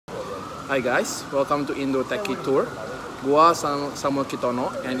Hi guys, welcome to Indo Techie Tour. Gua Samuel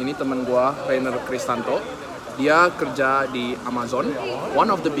Kitono, and ini teman gua Rainer Kristanto. Dia kerja di Amazon, one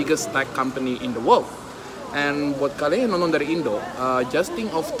of the biggest tech company in the world. And buat kalian yang nonton dari Indo, just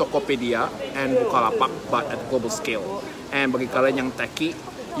think of Tokopedia and Bukalapak but at global scale. And bagi kalian yang techie,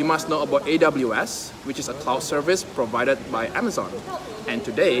 you must know about AWS, which is a cloud service provided by Amazon. And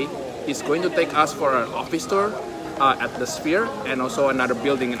today, he's going to take us for an office tour at the Sphere and also another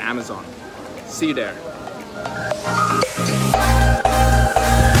building in Amazon. See you there.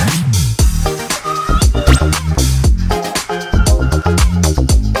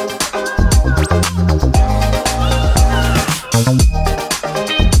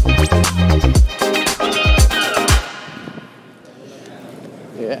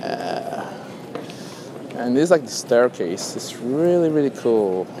 Yeah. And this is like the staircase. It's really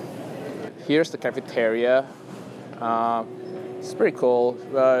cool. Here's the cafeteria. It's pretty cool.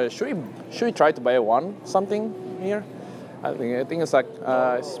 Should we try to buy something here? I think it's like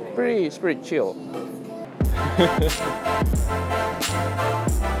it's pretty chill.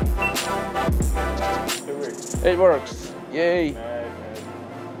 It works. Yay!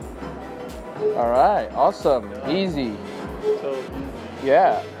 All right, awesome, easy.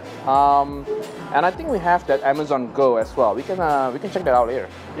 Yeah. And I think we have that Amazon Go as well. We can check that out here.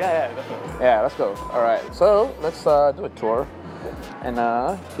 Yeah, definitely. Yeah, let's go. All right, so let's do a tour. And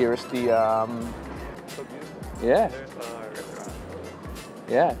here's the So beautiful. yeah. There's a restaurant.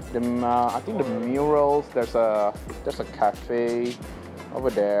 Yeah, I think the murals. There's a cafe over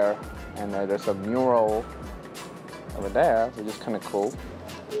there, and there's a mural over there, which is kind of cool.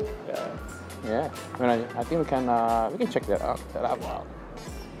 Yeah. Yeah, I think we can check that out.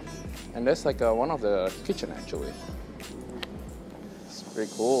 And that's like one of the kitchen actually. It's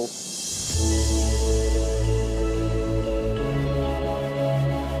pretty cool.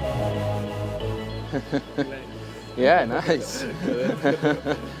 Yeah, nice.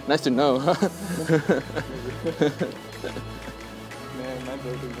 Nice to know. Man, my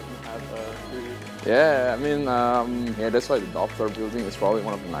building doesn't have a food. Yeah, I mean, yeah, that's why the Doppler building is probably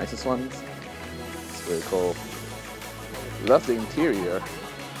one of the nicest ones. It's very cool. Love the interior.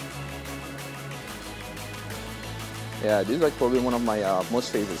 Yeah, this is like probably one of my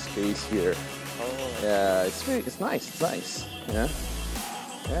most favorite space here. Oh. Yeah, it's nice. Yeah,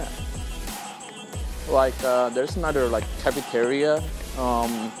 yeah. Like there's another like cafeteria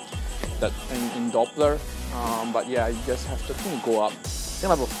that in Doppler, but yeah, you just have to go up. I think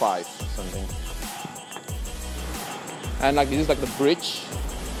level 5 or something. And like this is like the bridge.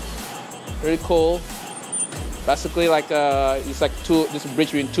 Really cool. Basically, like it's like this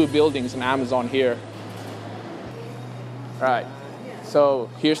bridge between two buildings in Amazon here. Right. So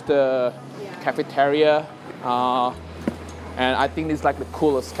here's the cafeteria, and I think it's like the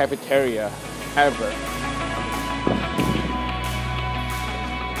coolest cafeteria ever.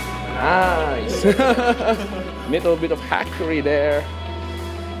 Nice. Little bit of hackery there.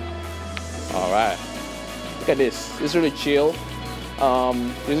 All right. Look at this. It's really chill.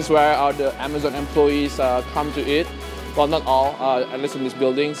 This is where all the Amazon employees come to eat. Well, not all, at least in these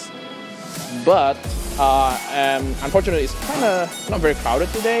buildings. But unfortunately, it's kind of not very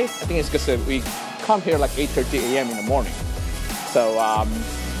crowded today. I think it's because we come here like 8:30 a.m. in the morning. So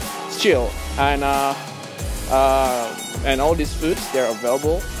it's chill. And all these foods, they're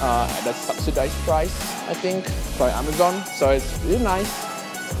available at a subsidized price, I think, by Amazon. So it's really nice.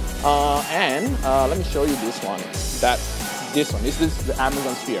 And let me show you this one. This one. This is the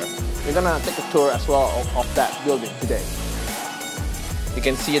Amazon Sphere. We're gonna take a tour as well of that building today. You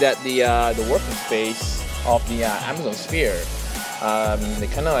can see that the working space of the Amazon Sphere, they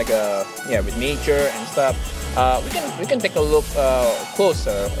kind of like with nature and stuff. We can take a look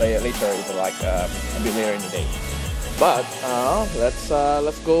closer later if you like a bit later in the day. But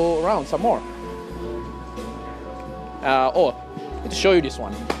let's go around some more. I need to show you this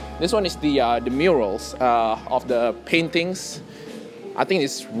one. This one is the murals of the paintings. I think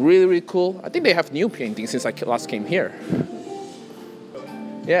it's really cool. I think they have new paintings since I last came here.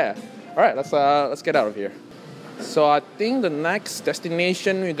 Yeah. All right. Let's get out of here. So I think the next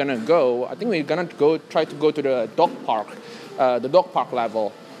destination we're gonna go. I think we're gonna try to go to the dog park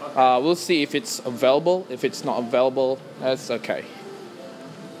level. We'll see if it's available. If it's not available, that's okay.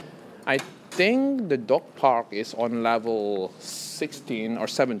 I think the dog park is on level 16 or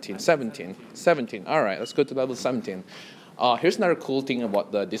 17. 17. All right. Let's go to level 17. Here's another cool thing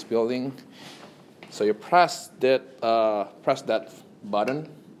about this building. So you press that button,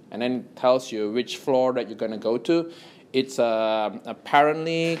 and then it tells you which floor that you're gonna go to. It's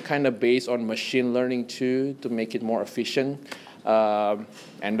apparently kind of based on machine learning too, to make it more efficient.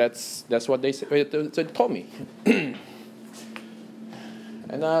 And that's what they told me.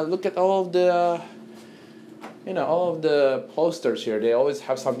 And look at all of the all of the posters here. They always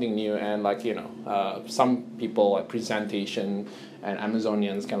have something new, and like some people like presentation, and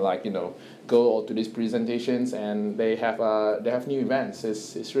Amazonians can like go to these presentations, and they have new events.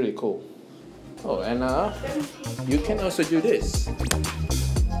 It's really cool. Oh, and you can also do this.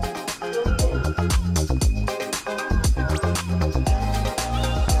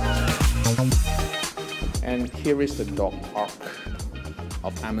 And here is the dog park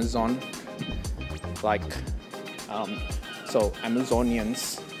of Amazon. Like, so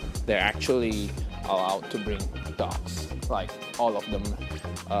Amazonians, they're actually allowed to bring dogs. Like all of them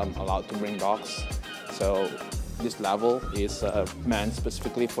allowed to bring dogs. So this level is meant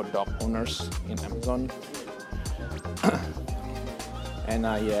specifically for dog owners in Amazon. And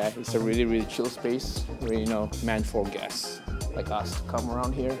yeah, it's a really chill space where meant for guests like us to come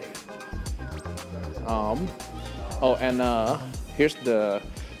around here. Oh, and here's the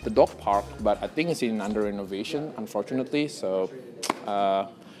dog park, but I think it's under renovation, unfortunately. So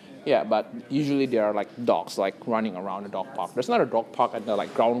yeah, but usually there are like dogs like running around the dog park. There's not a dog park at the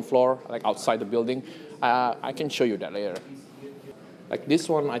like ground floor, like outside the building. I can show you that later. Like this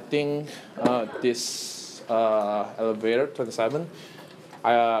one, I think this elevator 27.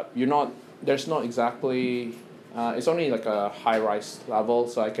 There's not exactly. It's only like a high-rise level,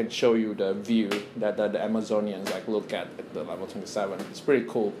 so I can show you the view that the Amazonians like look at the level 27. It's pretty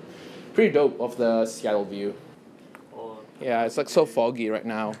cool, pretty dope of the Seattle view. Yeah, it's like so foggy right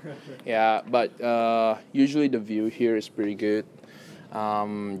now. Yeah, but usually the view here is pretty good.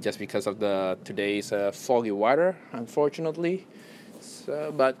 Just because of today's foggy weather, unfortunately.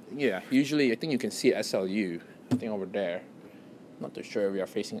 So, but yeah, usually I think you can see SLU. I think over there. Not too sure if we are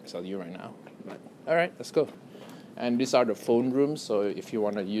facing SLU right now. But all right, let's go. And these are the phone rooms, so if you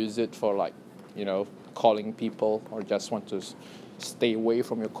want to use it for like, calling people or just want to stay away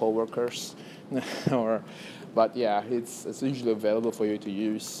from your coworkers, but yeah, it's usually available for you to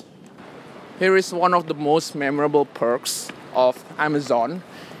use. Here is one of the most memorable perks of Amazon.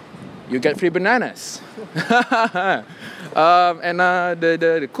 You get free bananas. And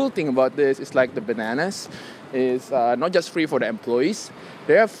the cool thing about this is like the bananas is not just free for the employees,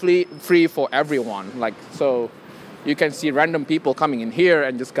 they are free for everyone. Like so. You can see random people coming in here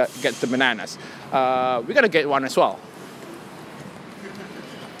and just get the bananas. We gotta get one as well.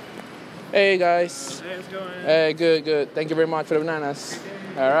 Hey guys. Hey, how's it going? Hey, good. Thank you very much for the bananas.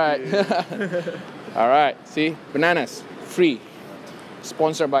 All right. All right. See, bananas free.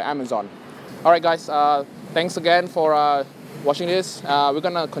 Sponsored by Amazon. All right, guys. Thanks again for watching this. We're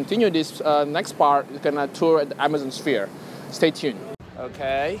gonna continue this next part. We're gonna tour the Amazon Sphere. Stay tuned.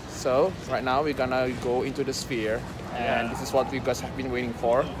 Okay, so right now we're gonna go into the sphere, and this is what you guys have been waiting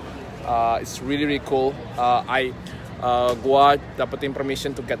for. It's really cool. Gua dapetin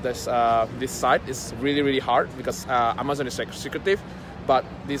permission to get this site. It's really hard because Amazon is like secretive, but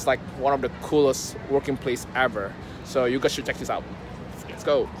this is like one of the coolest working place ever. So you guys should check this out. Let's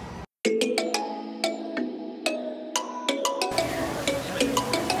go.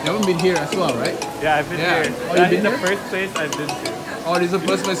 You haven't been here as well, right? Yeah, I've been here. Oh, you've been the first place I've been to. Oh, this is the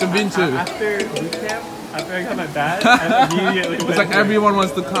first place you've been to? After boot camp, after I got my badge, I immediately It's like everyone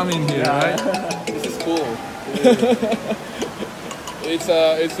wants to come in here, right? This is cool. It's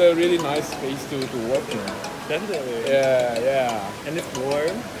a really nice space to work in. Definitely. Yeah. And it's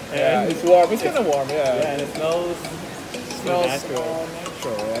warm. Yeah, it's warm. It's kind of warm, yeah. Yeah, and it smells natural.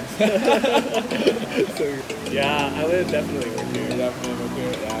 So, yeah, I would definitely work here. Yeah.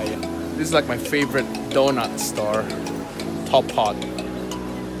 This is like my favorite donut store. Top Hot.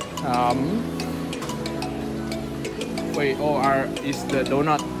 Wait, is the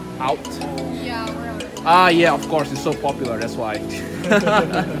donut out? Yeah, we're out. Yeah, of course, it's so popular, that's why.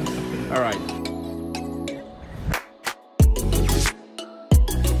 Alright.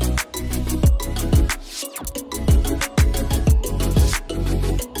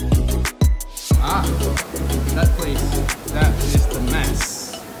 That place, that is the mess.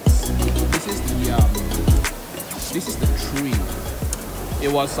 This is the tree.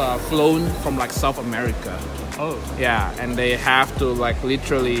 It was flown from like South America. Oh. Yeah, and they have to like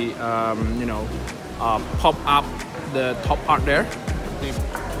literally, pop up the top part there. They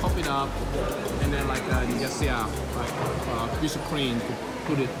pop it up, and then like you just use a crane to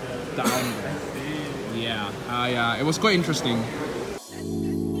put it down there. Yeah, it was quite interesting.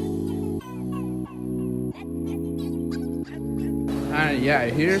 And yeah,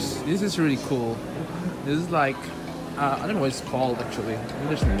 this is really cool. This is like, I don't know what it's called actually.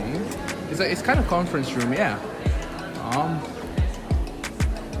 What's the name? It's kind of conference room, yeah.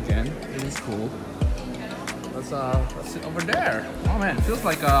 is cool. Let's sit over there. Oh man, it feels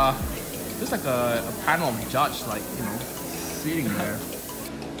like a panel of judge, like, you know, sitting there.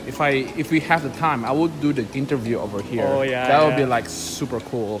 If we have the time, I would do the interview over here. Oh yeah, that would be like super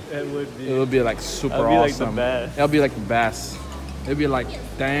cool. It would be. It would be like super That'd be awesome. like the best. It'll be like the best. It'll be like,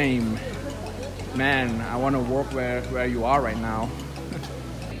 damn, man, I want to work where you are right now.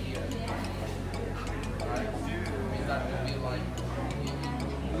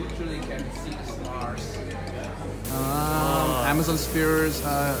 Literally can see the stars. Amazon spheres,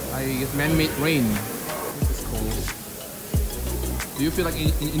 I guess man-made rain. This is cool. Do you feel like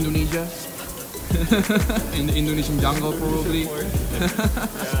in Indonesia? In the Indonesian jungle, probably.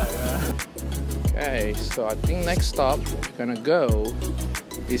 Okay, so I think next stop we're gonna go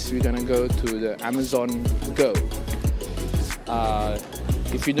to the Amazon Go.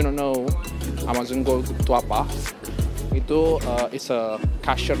 If you don't know Amazon Go itu apa, itu it's a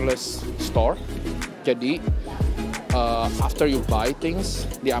cashierless store. Jadi after you buy things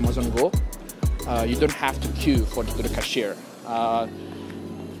di Amazon Go, you don't have to queue to the cashier.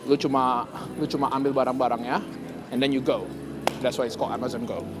 Lu cuma ambil barang-barangnya and then you go. That's why it's called Amazon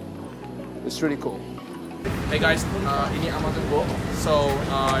Go. It's really cool. Hey guys, ini Amazon Go. So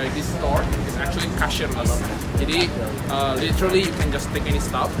this store is actually cashierless. Jadi literally you can just take any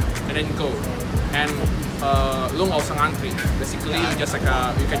stuff and then go. And lu nggak usah ngantri. Basically you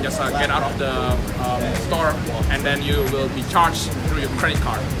can just get out of the store and then you will be charged through your credit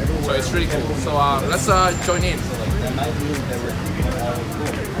card. So it's really cool. So let's join in.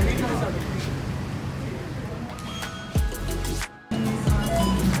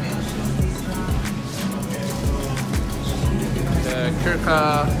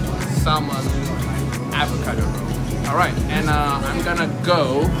 Kirka salmon avocado. All right, and I'm gonna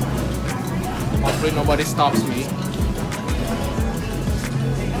go. Hopefully nobody stops me.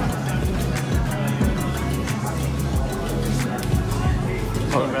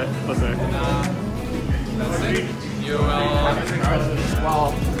 That's it. You will.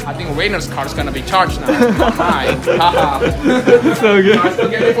 Well, I think Rainer's car is gonna be charged now. Not mine. Haha. So good. I still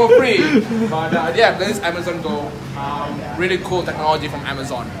get it for free. But yeah, this is Amazon Go. Really cool technology from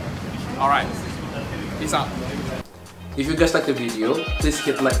Amazon. All right. Peace out. If you guys like the video, please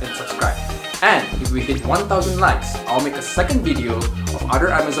hit like and subscribe. And if we hit 1,000 likes, I'll make a second video of other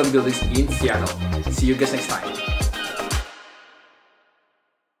Amazon buildings in Seattle. See you guys next time.